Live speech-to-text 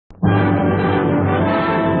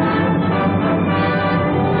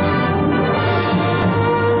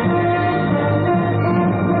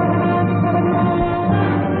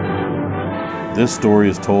This story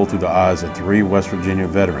is told through the eyes of 3 West Virginia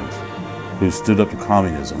veterans who stood up to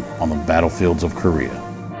communism on the battlefields of Korea.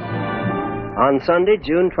 On Sunday,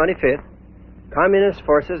 June 25th, Communist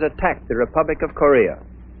forces attacked the Republic of Korea.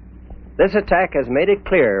 This attack has made it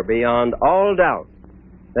clear beyond all doubt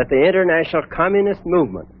that the international communist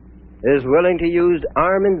movement is willing to use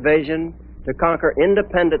armed invasion to conquer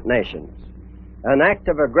independent nations. An act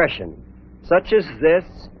of aggression such as this,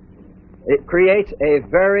 it creates a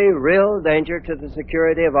very real danger to the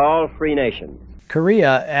security of all free nations.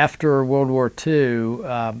 Korea, after World War II,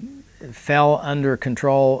 fell under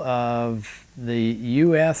control of the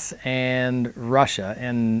U.S. and Russia,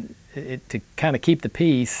 and to kind of keep the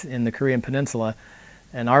peace in the Korean Peninsula,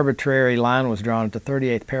 an arbitrary line was drawn at the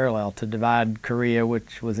 38th parallel to divide Korea,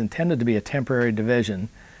 which was intended to be a temporary division.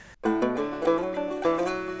 In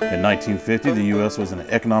 1950, the U.S. was in an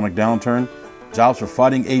economic downturn. Jobs for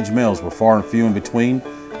fighting-age males were far and few in between,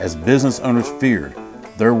 as business owners feared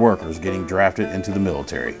their workers getting drafted into the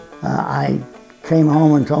military. I came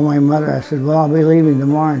home and told my mother, I said, well, I'll be leaving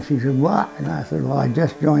tomorrow. And she said, what? And I said, well, I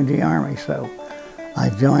just joined the Army. So I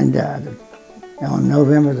joined on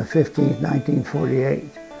November the 15th, 1948,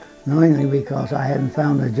 knowingly because I hadn't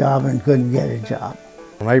found a job and couldn't get a job.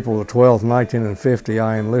 On April the 12th, 1950,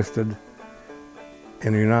 I enlisted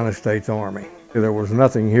in the United States Army. There was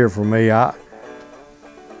nothing here for me.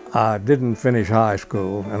 I didn't finish high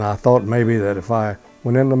school, and I thought maybe that if I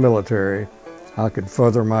went in the military, I could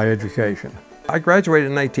further my education. I graduated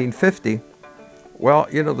in 1950. Well,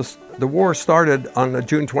 you know, the war started on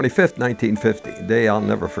June 25th, 1950, a day I'll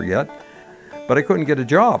never forget. But I couldn't get a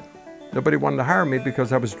job. Nobody wanted to hire me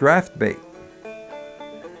because I was draft bait.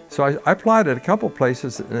 So I applied at a couple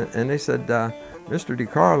places, and they said, Mr.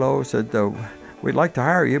 DeCarlo said, we'd like to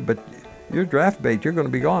hire you, but you're draft bait. You're going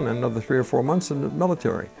to be gone in another 3 or 4 months in the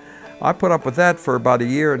military. I put up with that for about a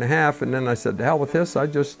year and a half, and then I said, to hell with this, I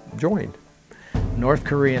just joined. North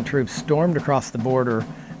Korean troops stormed across the border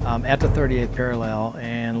at the 38th parallel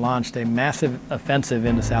and launched a massive offensive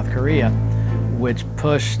into South Korea, which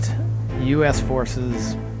pushed U.S.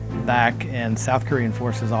 forces back and South Korean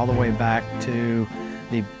forces all the way back to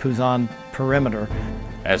the Pusan Perimeter.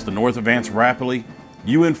 As the North advanced rapidly,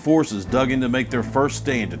 UN forces dug in to make their first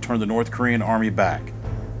stand to turn the North Korean army back.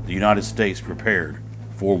 The United States prepared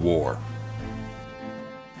for war.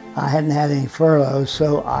 I hadn't had any furloughs,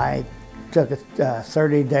 so I took a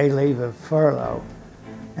 30-day leave of furlough.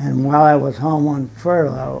 And while I was home on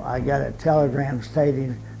furlough, I got a telegram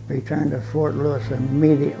stating, return to Fort Lewis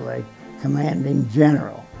immediately, commanding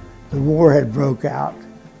general. The war had broke out.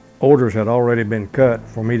 Orders had already been cut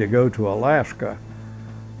for me to go to Alaska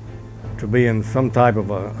to be in some type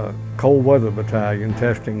of a cold weather battalion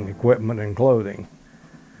testing equipment and clothing.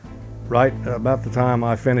 Right about the time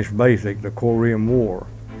I finished basic, the Korean War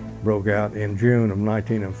broke out in June of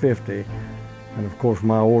 1950, and of course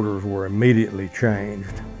my orders were immediately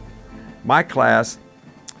changed. My class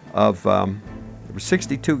of, there were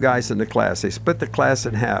 62 guys in the class. They split the class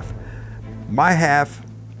in half. My half,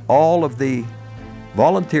 all of the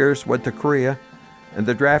volunteers went to Korea, and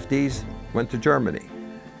the draftees went to Germany.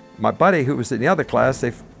 My buddy, who was in the other class,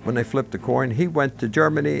 when they flipped the coin, he went to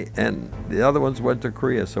Germany, and the other ones went to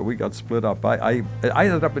Korea, so we got split up. I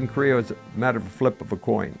ended up in Korea as a matter of a flip of a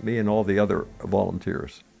coin, me and all the other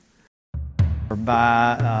volunteers.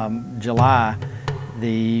 By July,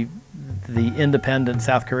 the independent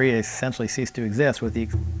South Korea essentially ceased to exist, with the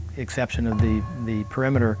exception of the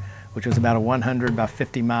perimeter, which was about a 100 by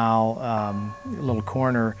 50 mile little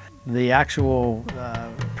corner. The actual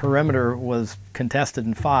perimeter was contested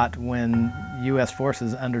and fought when U.S.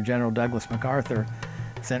 forces under General Douglas MacArthur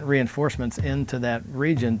sent reinforcements into that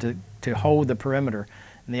region to hold the perimeter.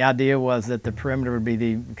 And the idea was that the perimeter would be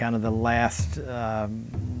the kind of the last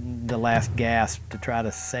gasp to try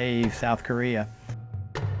to save South Korea.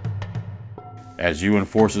 As UN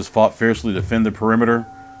forces fought fiercely to defend the perimeter,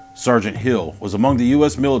 Sergeant Hill was among the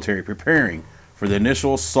U.S. military preparing for the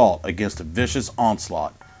initial assault against the vicious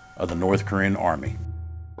onslaught of the North Korean army.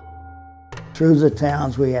 Through the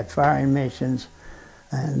towns we had firing missions,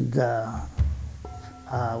 and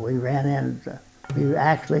we ran in. We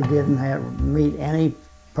actually didn't meet any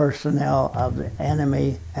personnel of the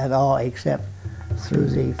enemy at all, except through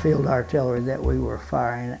the field artillery that we were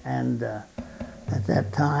firing. And at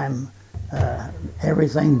that time,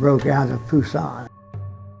 everything broke out of Pusan.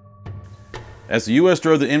 As the U.S.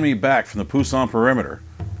 drove the enemy back from the Pusan perimeter,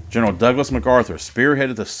 General Douglas MacArthur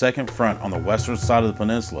spearheaded the second front on the western side of the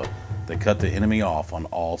peninsula that cut the enemy off on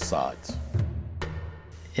all sides.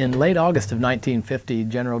 In late August of 1950,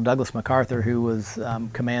 General Douglas MacArthur, who was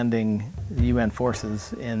commanding the UN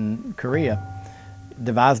forces in Korea,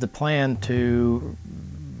 devised a plan to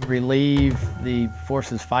relieve the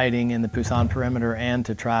forces fighting in the Pusan Perimeter and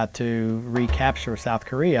to try to recapture South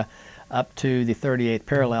Korea up to the 38th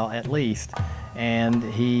parallel at least. And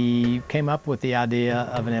he came up with the idea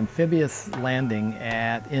of an amphibious landing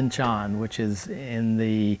at Inchon, which is in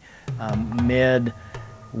the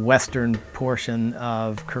mid-western portion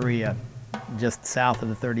of Korea, just south of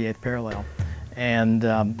the 38th parallel. And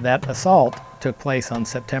that assault took place on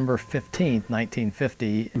September 15th,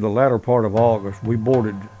 1950. The latter part of August, we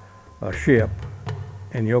boarded a ship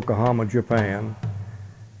in Yokohama, Japan,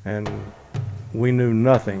 and we knew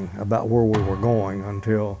nothing about where we were going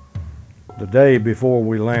until the day before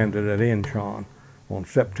we landed at Inchon on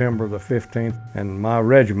September the 15th. And my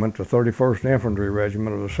regiment, the 31st Infantry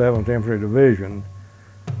Regiment of the 7th Infantry Division,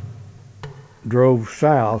 drove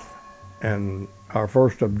south, and our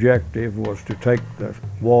first objective was to take the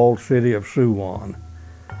walled city of Suwon.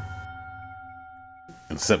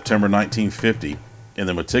 In September 1950, in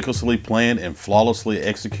the meticulously planned and flawlessly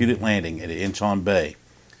executed landing at Inchon Bay,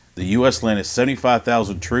 the U.S. landed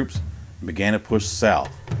 75,000 troops and began to push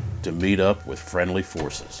south to meet up with friendly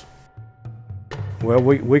forces. Well,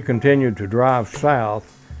 we continued to drive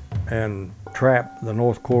south and trap the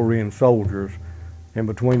North Korean soldiers in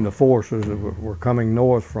between the forces that were coming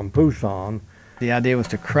north from Pusan. The idea was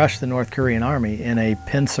to crush the North Korean army in a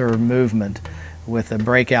pincer movement, with a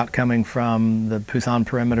breakout coming from the Pusan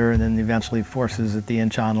Perimeter and then eventually forces at the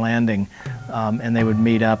Inchon landing, and they would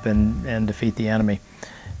meet up and defeat the enemy.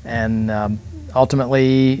 And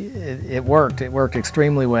ultimately, it worked. It worked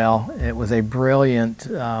extremely well. It was a brilliant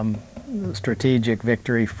strategic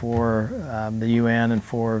victory for the UN and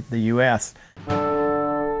for the U.S.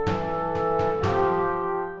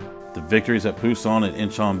 The victories at Pusan and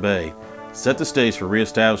Inchon Bay set the stage for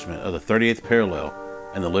reestablishment of the 38th parallel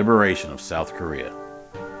and the liberation of South Korea.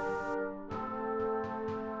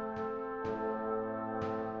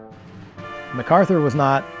 MacArthur was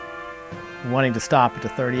not wanting to stop at the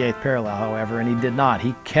 38th parallel, however, and he did not.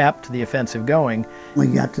 He kept the offensive going. We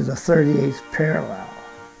got to the 38th parallel,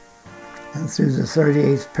 and through the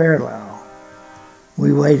 38th parallel,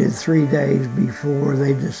 we waited 3 days before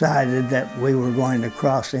they decided that we were going to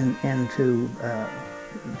cross into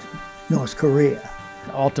North Korea.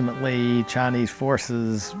 Ultimately, Chinese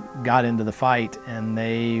forces got into the fight, and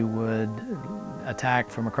they would attack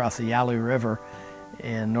from across the Yalu River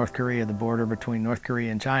in North Korea, the border between North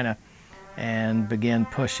Korea and China, and begin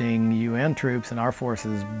pushing UN troops and our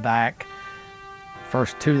forces back,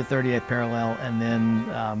 first to the 38th parallel, and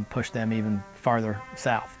then push them even farther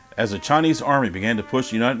south. As the Chinese army began to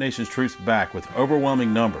push United Nations troops back with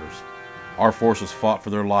overwhelming numbers, our forces fought for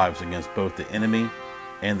their lives against both the enemy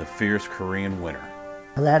and the fierce Korean winter.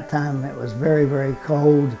 At that time it was very, very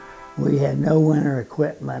cold. We had no winter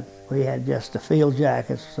equipment. We had just the field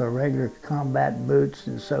jackets, the regular combat boots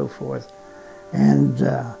and so forth. And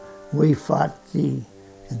we fought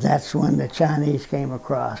that's when the Chinese came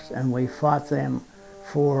across, and we fought them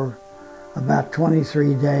for about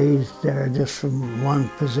 23 days there, just from one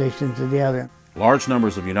position to the other. Large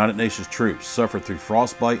numbers of United Nations troops suffered through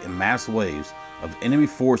frostbite and mass waves of enemy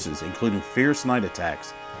forces, including fierce night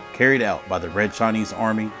attacks carried out by the Red Chinese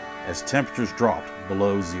Army as temperatures dropped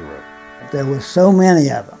below zero. There were so many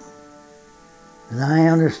of them, and I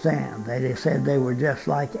understand. They said they were just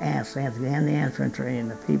like ants in the infantry, and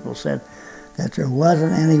the people said that there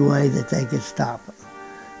wasn't any way that they could stop them.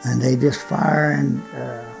 And they just fire and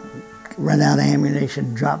run out of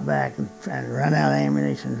ammunition, drop back, and run out of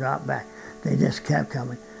ammunition, drop back. They just kept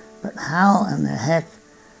coming. But how in the heck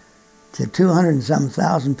did 200 and some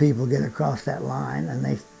thousand people get across that line? And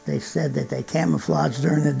they said that they camouflaged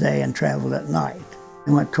during the day and traveled at night.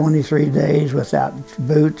 They went 23 days without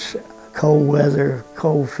boots, cold weather,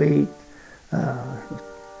 cold feet.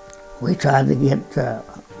 We tried to get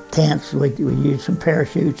tents. We used some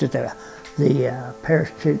parachutes at the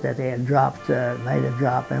parachute that they had dropped, made a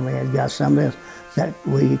drop, and we had got some of this that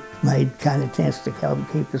we made kind of tents to help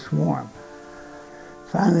keep us warm.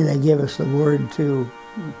 Finally, they gave us the word to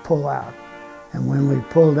pull out. And when we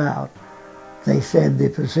pulled out, they said the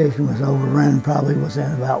position was overrun probably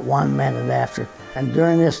within about 1 minute after. And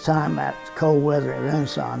during this time, at cold weather at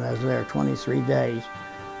Inchon, I was there 23 days.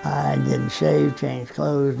 I didn't shave, change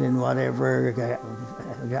clothes, and whatever.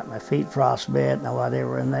 Got my feet frostbit and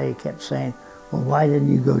whatever, and they kept saying, well, why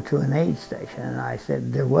didn't you go to an aid station? And I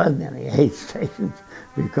said, there wasn't any aid stations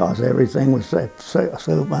because everything was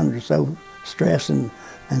so under so stress and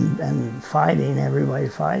fighting, everybody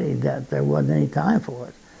fighting, that there wasn't any time for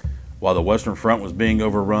it. While the Western Front was being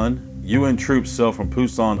overrun, UN troops sailed from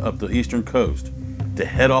Pusan up the eastern coast to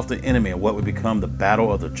head off the enemy in what would become the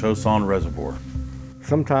Battle of the Chosin Reservoir.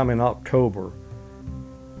 sometime in October,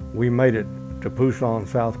 we made it to Pusan,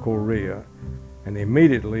 South Korea, and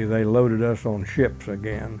immediately they loaded us on ships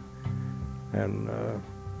again and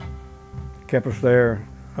kept us there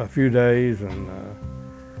a few days and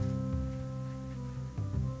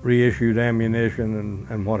reissued ammunition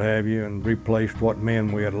and what have you, and replaced what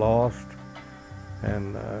men we had lost.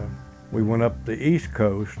 And we went up the east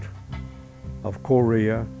coast of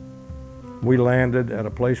Korea. We landed at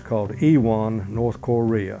a place called Inchon, North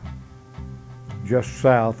Korea, just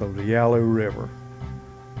south of the Yalu River,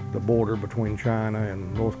 the border between China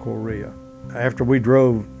and North Korea. After we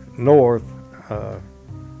drove north,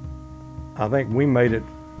 I think we made it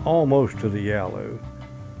almost to the Yalu,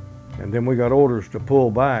 and then we got orders to pull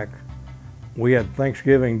back. We had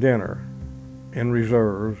Thanksgiving dinner in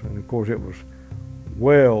reserves, and of course it was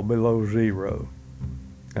well below zero.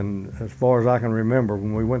 And as far as I can remember,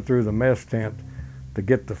 when we went through the mess tent to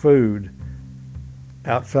get the food,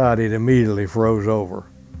 outside it immediately froze over.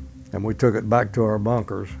 And we took it back to our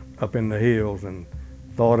bunkers up in the hills and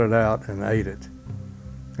thawed it out and ate it.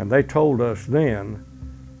 And they told us then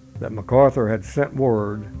that MacArthur had sent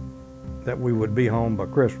word that we would be home by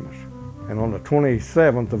Christmas. And on the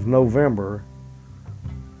 27th of November,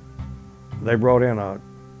 they brought in a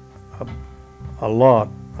lot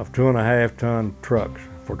of 2.5-ton trucks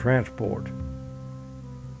for transport.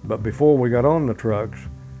 But before we got on the trucks,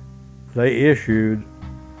 they issued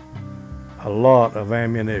a lot of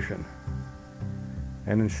ammunition.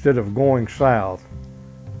 And instead of going south,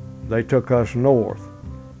 they took us north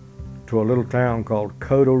to a little town called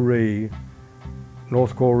Kodori,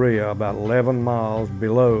 North Korea, about 11 miles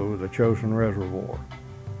below the Chosin Reservoir.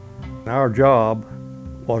 Our job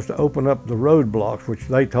was to open up the roadblocks, which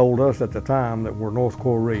they told us at the time that were North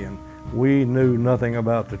Korean. We knew nothing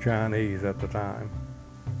about the Chinese at the time.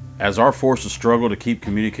 As our forces struggled to keep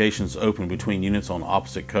communications open between units on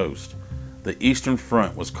opposite coasts, the Eastern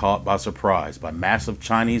Front was caught by surprise by massive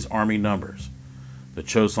Chinese army numbers. The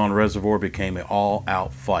Chosin Reservoir became an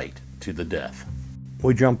all-out fight to the death.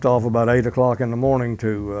 We jumped off about 8 o'clock in the morning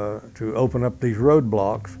to open up these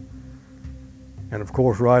roadblocks. And of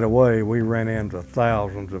course, right away, we ran into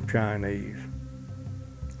thousands of Chinese.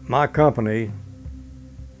 My company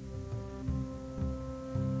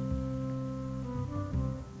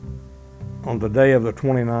on the day of the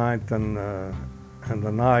 29th and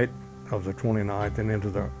the night of the 29th and into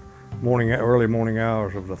the early morning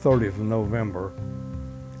hours of the 30th of November,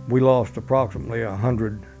 we lost approximately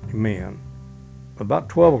 100 men. About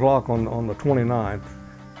 12 o'clock on the 29th,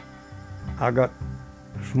 I got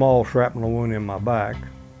a small shrapnel wound in my back,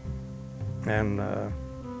 and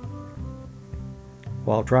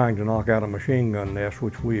while trying to knock out a machine gun nest,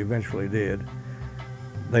 which we eventually did,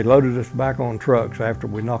 they loaded us back on trucks after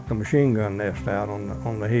we knocked the machine gun nest out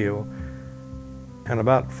on the hill. And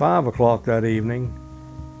about 5 o'clock that evening,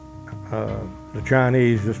 the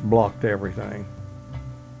Chinese just blocked everything.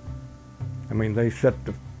 I mean, they set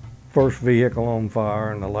the first vehicle on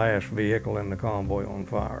fire and the last vehicle in the convoy on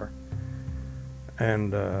fire.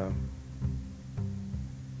 And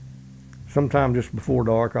sometime just before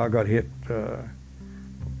dark, I got hit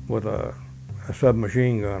with a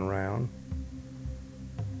submachine gun round.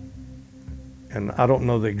 And I don't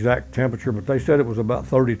know the exact temperature, but they said it was about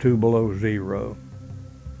 32 below zero.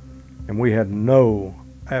 And we had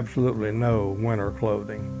absolutely no winter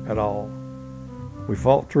clothing at all. We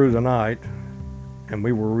fought through the night, and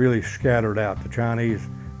we were really scattered out. The Chinese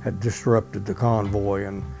had disrupted the convoy,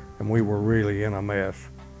 and we were really in a mess.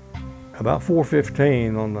 About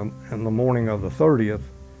 4:15 in the morning of the 30th,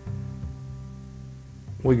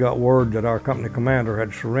 we got word that our company commander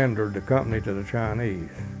had surrendered the company to the Chinese.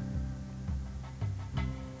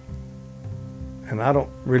 And I don't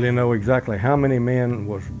really know exactly how many men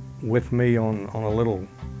was with me on a little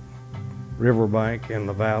riverbank in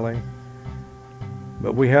the valley,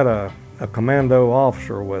 but we had a commando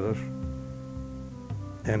officer with us,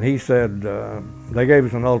 and he said, they gave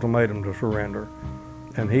us an ultimatum to surrender,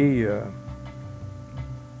 and he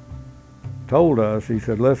told us, he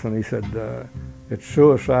said, listen, he said, it's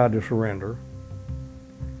suicide to surrender,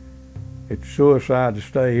 it's suicide to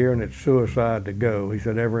stay here, and it's suicide to go. He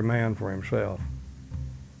said, every man for himself.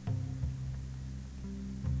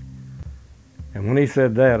 And when he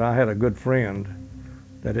said that, I had a good friend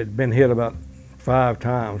that had been hit about 5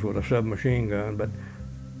 times with a submachine gun, but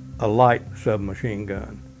a light submachine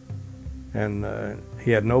gun. And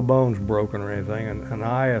he had no bones broken or anything, and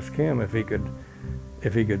I asked him if he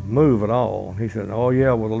could move at all. He said, oh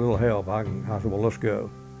yeah, with a little help. I said, well, let's go.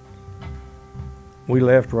 We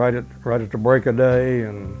left right at the break of day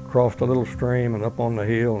and crossed a little stream and up on the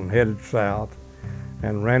hill and headed south.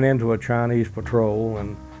 and ran into a Chinese patrol,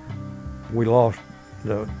 and we lost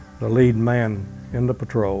the lead man in the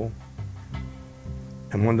patrol.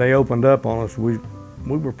 And when they opened up on us, we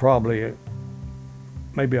were probably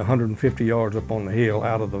maybe 150 yards up on the hill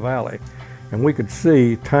out of the valley, and we could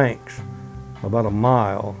see tanks about a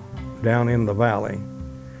mile down in the valley.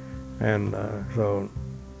 And so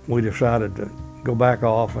we decided to go back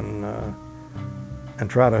off and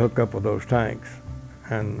try to hook up with those tanks.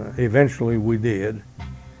 And eventually we did.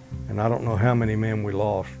 And I don't know how many men we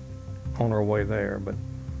lost on our way there, but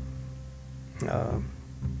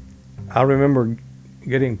I remember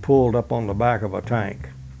getting pulled up on the back of a tank.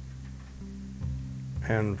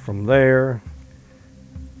 And from there,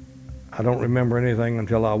 I don't remember anything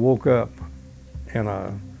until I woke up in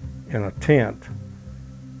a tent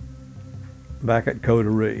back at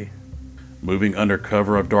Coterie. Moving under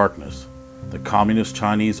cover of darkness, the Communist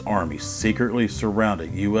Chinese Army secretly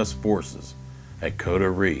surrounded U.S. forces at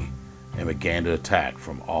Coterie and began to attack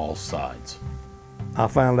from all sides. I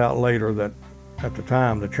found out later that at the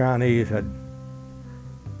time the Chinese had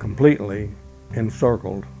completely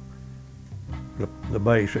encircled the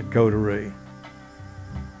base at Coterie,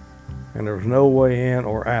 and there was no way in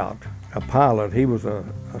or out. A pilot, he was a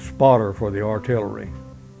spotter for the artillery,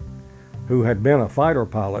 who had been a fighter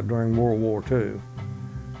pilot during World War II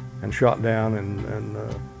and shot down and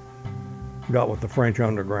got with the French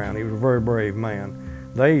underground. He was a very brave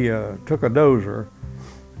man. They took a dozer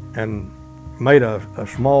and made a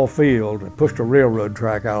small field, pushed a railroad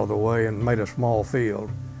track out of the way and made a small field.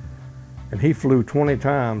 And he flew 20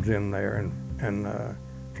 times in there and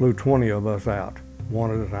flew 20 of us out,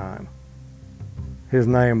 one at a time. His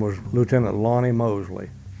name was Lieutenant Lonnie Mosley.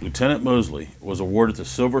 Lieutenant Mosley was awarded the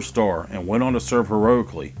Silver Star and went on to serve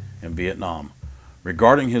heroically in Vietnam.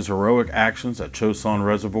 Regarding his heroic actions at Chosin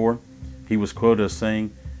Reservoir, he was quoted as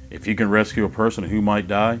saying, "If you can rescue a person who might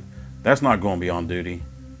die, that's not going beyond duty,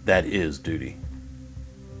 that is duty."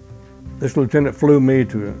 This lieutenant flew me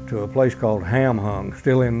to a place called Ham Hung,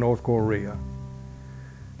 still in North Korea.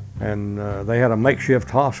 And they had a makeshift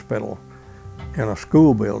hospital in a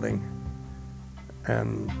school building.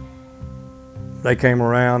 And they came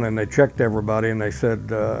around and they checked everybody and they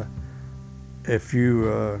said, if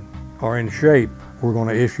you are in shape, we're going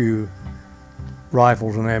to issue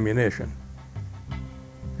rifles and ammunition.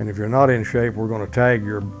 And if you're not in shape, we're going to tag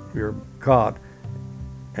your cot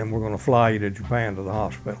and we're going to fly you to Japan to the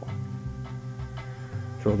hospital.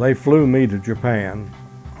 So they flew me to Japan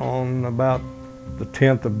on about the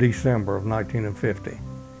 10th of December of 1950.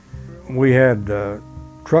 We had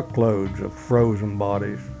truckloads of frozen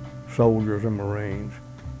bodies, soldiers and Marines.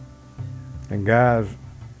 And guys,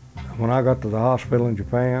 when I got to the hospital in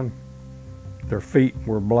Japan, their feet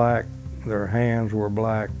were black, their hands were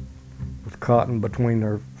black, with cotton between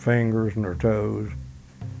their fingers and their toes.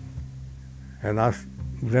 And I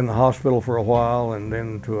was in the hospital for a while and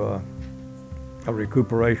then to a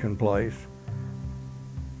recuperation place.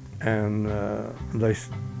 And they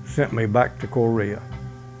sent me back to Korea,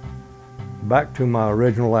 back to my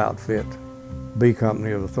original outfit, B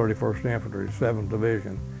Company of the 31st Infantry, 7th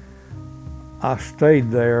Division. I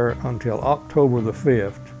stayed there until October the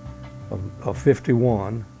 5th of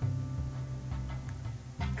 51,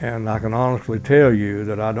 and I can honestly tell you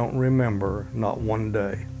that I don't remember not one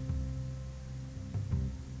day.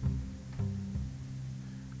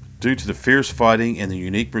 Due to the fierce fighting and the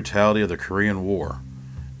unique brutality of the Korean War,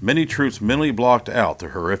 many troops mentally blocked out the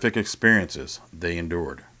horrific experiences they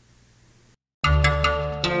endured.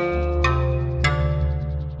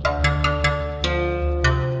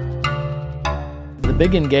 The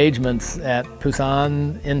big engagements at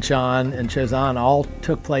Pusan, Inchon, and Chosin all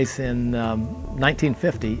took place in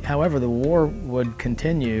 1950. However, the war would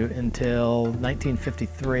continue until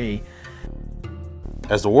 1953.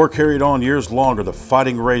 As the war carried on years longer, the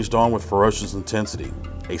fighting raged on with ferocious intensity.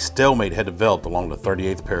 A stalemate had developed along the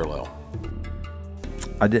 38th parallel.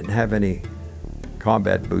 I didn't have any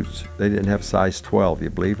combat boots. They didn't have size 12, you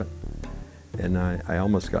believe it? And I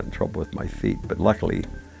almost got in trouble with my feet, but luckily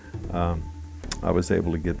I was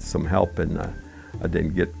able to get some help and I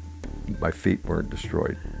didn't get, my feet weren't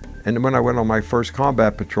destroyed. And when I went on my first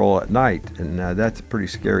combat patrol at night, and that's a pretty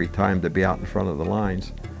scary time to be out in front of the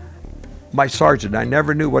lines, my sergeant, I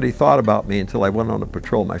never knew what he thought about me until I went on a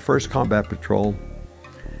patrol, my first combat patrol.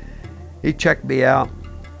 He checked me out.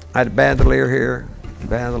 I had a bandolier here,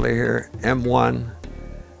 M1.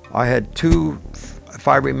 I had two, if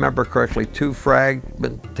I remember correctly, 2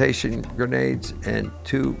 fragmentation grenades and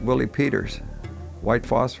 2 Willie Peters, white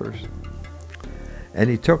phosphors. And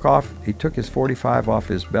he took his 45 off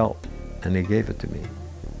his belt and he gave it to me.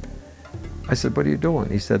 I said, "What are you doing?"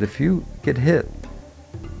 He said, "If you get hit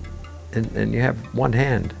and you have one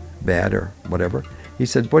hand bad or whatever. He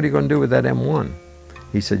said, what are you going to do with that M1?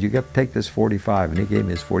 He said, you got to take this 45, and he gave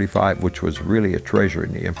me his 45, which was really a treasure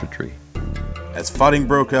in the infantry. As fighting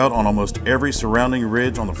broke out on almost every surrounding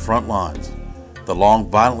ridge on the front lines, the long,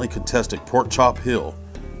 violently contested Pork Chop Hill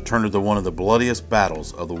turned into one of the bloodiest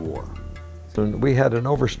battles of the war. So we had an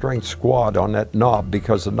overstrength squad on that knob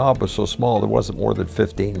because the knob was so small there wasn't more than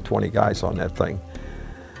 15, 20 guys on that thing.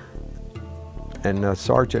 And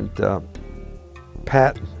Sergeant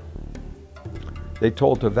Patton, they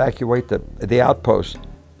told to evacuate the outpost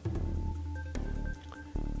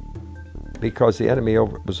because the enemy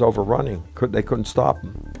was overrunning. They couldn't stop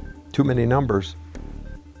them. Too many numbers.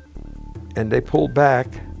 And they pulled back.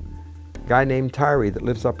 A guy named Tyree that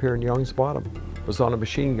lives up here in Young's Bottom was on a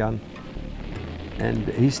machine gun. And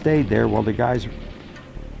he stayed there while the guys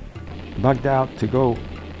bugged out to go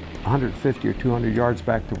 150 or 200 yards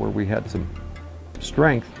back to where we had some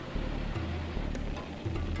strength.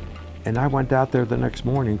 And I went out there the next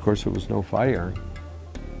morning. Of course, there was no fire,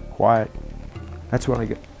 quiet. That's when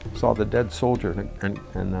I saw the dead soldier and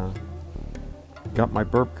got my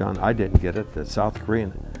burp gun. I didn't get it, the South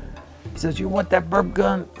Korean. He says, you want that burp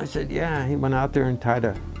gun? I said, yeah. He went out there and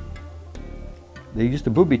they used to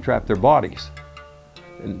booby trap their bodies.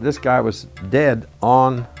 And this guy was dead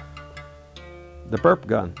on the burp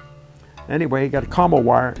gun. Anyway, he got a commo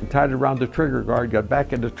wire and tied it around the trigger guard, got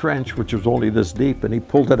back in the trench, which was only this deep, and he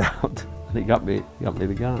pulled it out, and he got me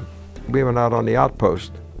the gun. We went out on the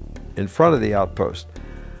outpost, in front of the outpost.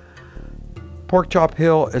 Pork Chop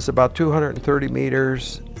Hill is about 230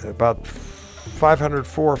 meters, about 400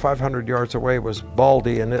 or 500 yards away was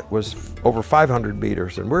Baldy, and it was over 500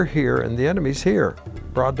 meters, and we're here, and the enemy's here,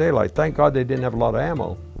 broad daylight. Thank God they didn't have a lot of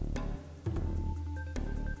ammo.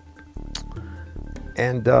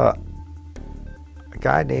 And a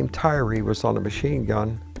guy named Tyree was on a machine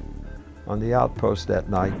gun on the outpost that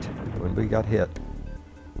night when we got hit.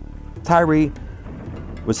 Tyree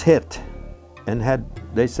was hit and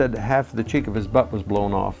they said half the cheek of his butt was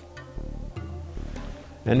blown off.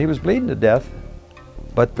 And he was bleeding to death.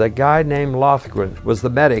 But the guy named Lothgren was the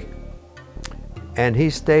medic, and he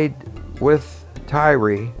stayed with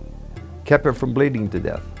Tyree, kept him from bleeding to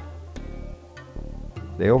death.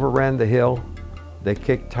 They overran the hill. They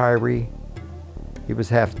kicked Tyree. He was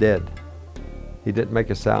half dead. He didn't make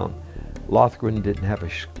a sound. Lothgren didn't have a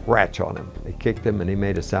scratch on him. They kicked him and he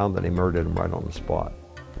made a sound, and they murdered him right on the spot.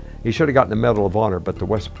 He should have gotten the Medal of Honor, but the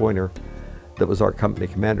West Pointer that was our company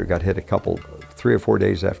commander got hit 3 or 4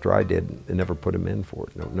 days after I did, and never put him in for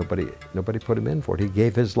it. No, nobody put him in for it. He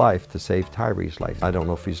gave his life to save Tyree's life. I don't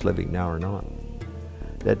know if he's living now or not.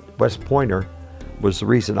 That West Pointer was the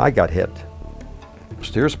reason I got hit.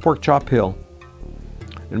 So here's Pork Chop Hill,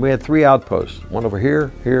 and we had 3 outposts, one over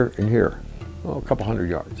here, here, and here. Oh, a couple hundred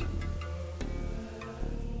yards.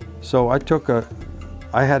 So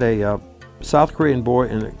I had a South Korean boy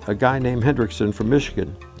and a guy named Hendrickson from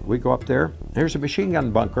Michigan. We go up there. Here's a machine gun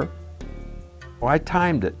bunker. Well, I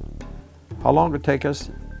timed it. How long it would take us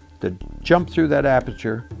to jump through that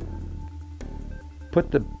aperture, put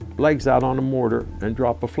the legs out on a mortar, and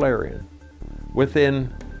drop a flare in.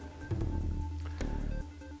 Within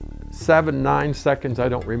 7, 9 seconds, I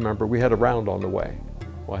don't remember, we had a round on the way.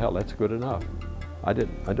 Well, hell, that's good enough. I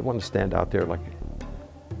didn't want to stand out there like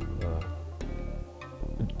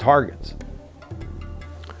targets.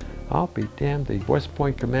 I'll be damned. The West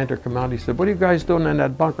Point commander came out. He said, what are you guys doing in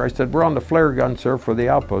that bunker? I said, we're on the flare gun, sir, for the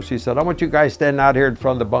outpost. He said, I want you guys standing out here in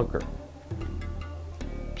front of the bunker.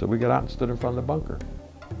 So we got out and stood in front of the bunker.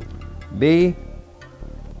 Me,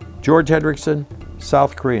 George Hendrickson,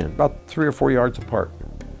 South Korean, about 3 or 4 yards apart.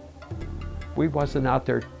 We wasn't out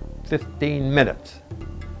there 15 minutes.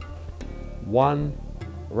 1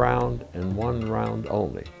 round and 1 round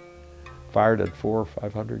only. Fired at 400 or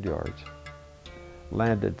 500 yards.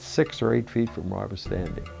 Landed 6 or 8 feet from where I was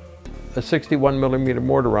standing. A 61 millimeter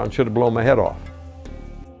mortar round should have blown my head off.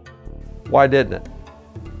 Why didn't it?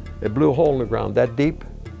 It blew a hole in the ground that deep.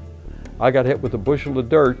 I got hit with a bushel of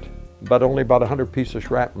dirt, but only about 100 pieces of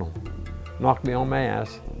shrapnel. Knocked me on my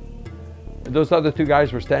ass. And those other 2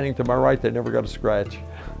 guys were standing to my right. They never got a scratch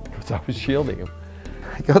because I was shielding them.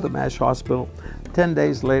 I go to the MASH hospital. 10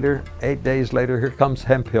 days later, 8 days later, here comes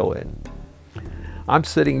Hemphill in. I'm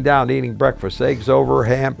sitting down eating breakfast, eggs over,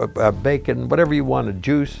 ham, bacon, whatever you wanted,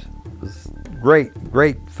 juice. It was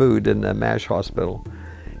great food in the MASH hospital.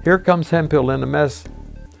 Here comes Hemphill in a mess.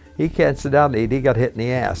 He can't sit down and eat. He got hit in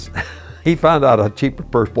the ass. He found out how cheap a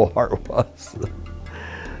Purple Heart was.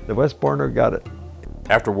 The West Pointer got it.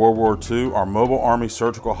 After World War II, our Mobile Army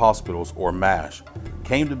Surgical Hospitals, or MASH,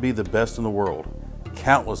 came to be the best in the world.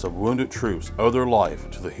 Countless of wounded troops owe their life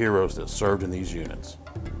to the heroes that served in these units.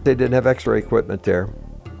 They didn't have X-ray equipment there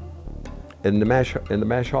in the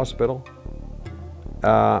MASH hospital,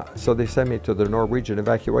 so they sent me to the Norwegian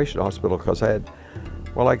evacuation hospital because I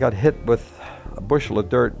got hit with a bushel of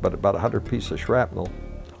dirt, but about 100 pieces of shrapnel,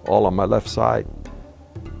 all on my left side.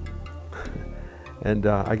 And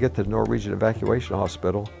I get to the Norwegian evacuation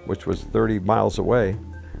hospital, which was 30 miles away,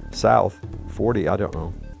 south, 40, I don't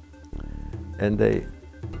know. And they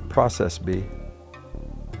processed me,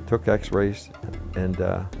 took x-rays, and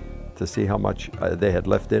to see how much they had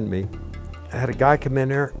left in me. I had a guy come in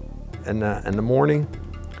there in the morning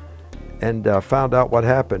and found out what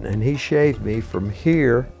happened, and he shaved me from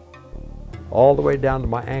here all the way down to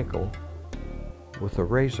my ankle with a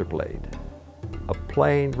razor blade, a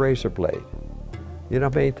plain razor blade. You know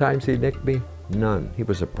how many times he nicked me? None. He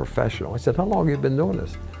was a professional. I said, how long have you been doing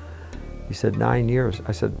this? He said, 9 years.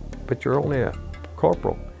 I said, but you're only a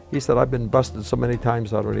corporal. He said, I've been busted so many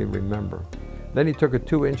times I don't even remember. Then he took a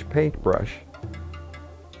 2-inch paintbrush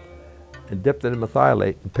and dipped it in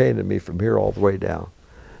methylate and painted me from here all the way down.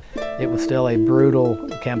 It was still a brutal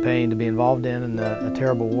campaign to be involved in a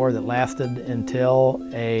terrible war that lasted until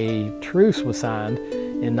a truce was signed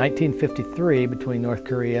in 1953 between North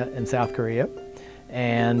Korea and South Korea.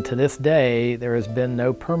 And to this day, there has been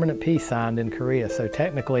no permanent peace signed in Korea. So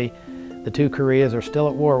technically, the two Koreas are still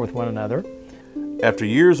at war with one another. After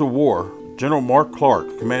years of war, General Mark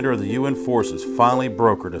Clark, commander of the UN forces, finally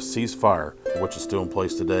brokered a ceasefire, which is still in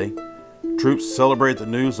place today. Troops celebrate the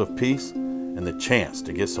news of peace and the chance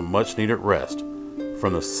to get some much-needed rest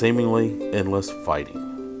from the seemingly endless fighting.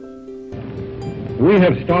 We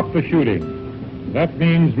have stopped the shooting. That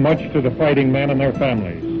means much to the fighting men and their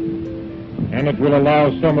families, and it will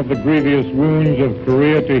allow some of the grievous wounds of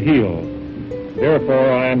Korea to heal.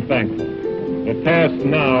 Therefore, I am thankful. The task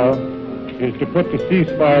now is to put the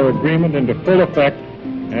ceasefire agreement into full effect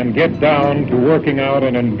and get down to working out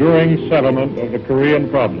an enduring settlement of the Korean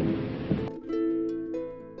problem.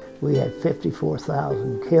 We had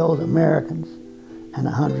 54,000 killed Americans and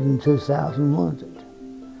 102,000 wounded.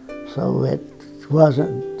 So it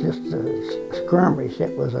wasn't just a skirmish,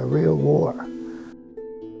 it was a real war.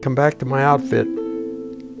 Come back to my outfit,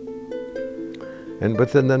 and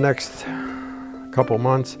within the next couple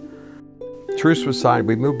months, truce was signed.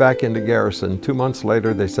 We moved back into garrison. 2 months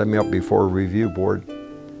later, they sent me up before a review board,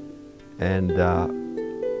 and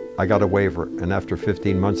I got a waiver. And after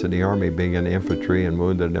 15 months in the Army, being in the infantry and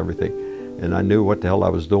wounded and everything, and I knew what the hell I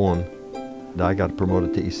was doing, I got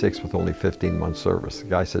promoted to E6 with only 15 months service. The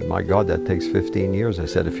guy said, my God, that takes 15 years. I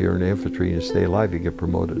said, if you're in the infantry and you stay alive, you get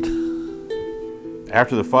promoted.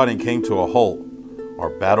 After the fighting came to a halt, our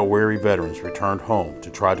battle-weary veterans returned home to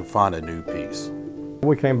try to find a new peace.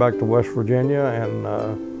 We came back to West Virginia, and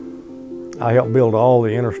I helped build all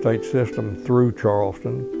the interstate system through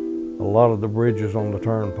Charleston, a lot of the bridges on the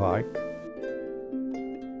turnpike.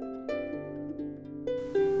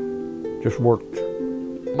 Just worked.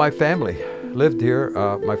 My family lived here.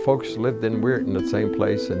 My folks lived in Weirton, the same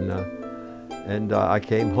place, and I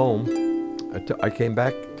came home. I came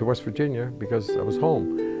back to West Virginia because I was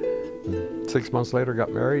home. And 6 months later,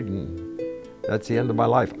 got married, and that's the end of my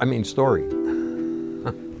life. I mean, story.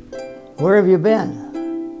 Where have you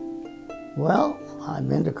been? Well, I've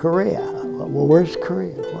been to Korea. Well, where's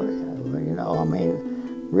Korea? You know, I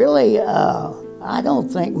mean, really, I don't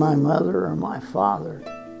think my mother or my father,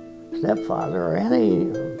 stepfather, or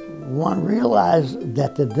anyone realized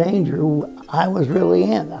that the danger I was really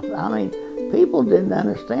in. I mean, people didn't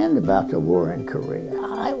understand about the war in Korea.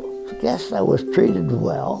 I guess I was treated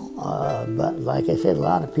well, but like I said, a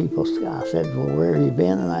lot of people said, well, where have you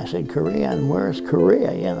been? And I said, Korea, and where's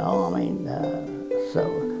Korea, you know? I mean, so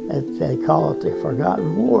they call it the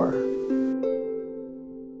Forgotten War.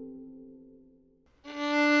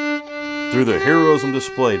 Through the heroism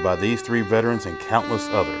displayed by these three veterans and countless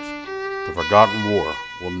others, the Forgotten War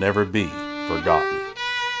will never be forgotten.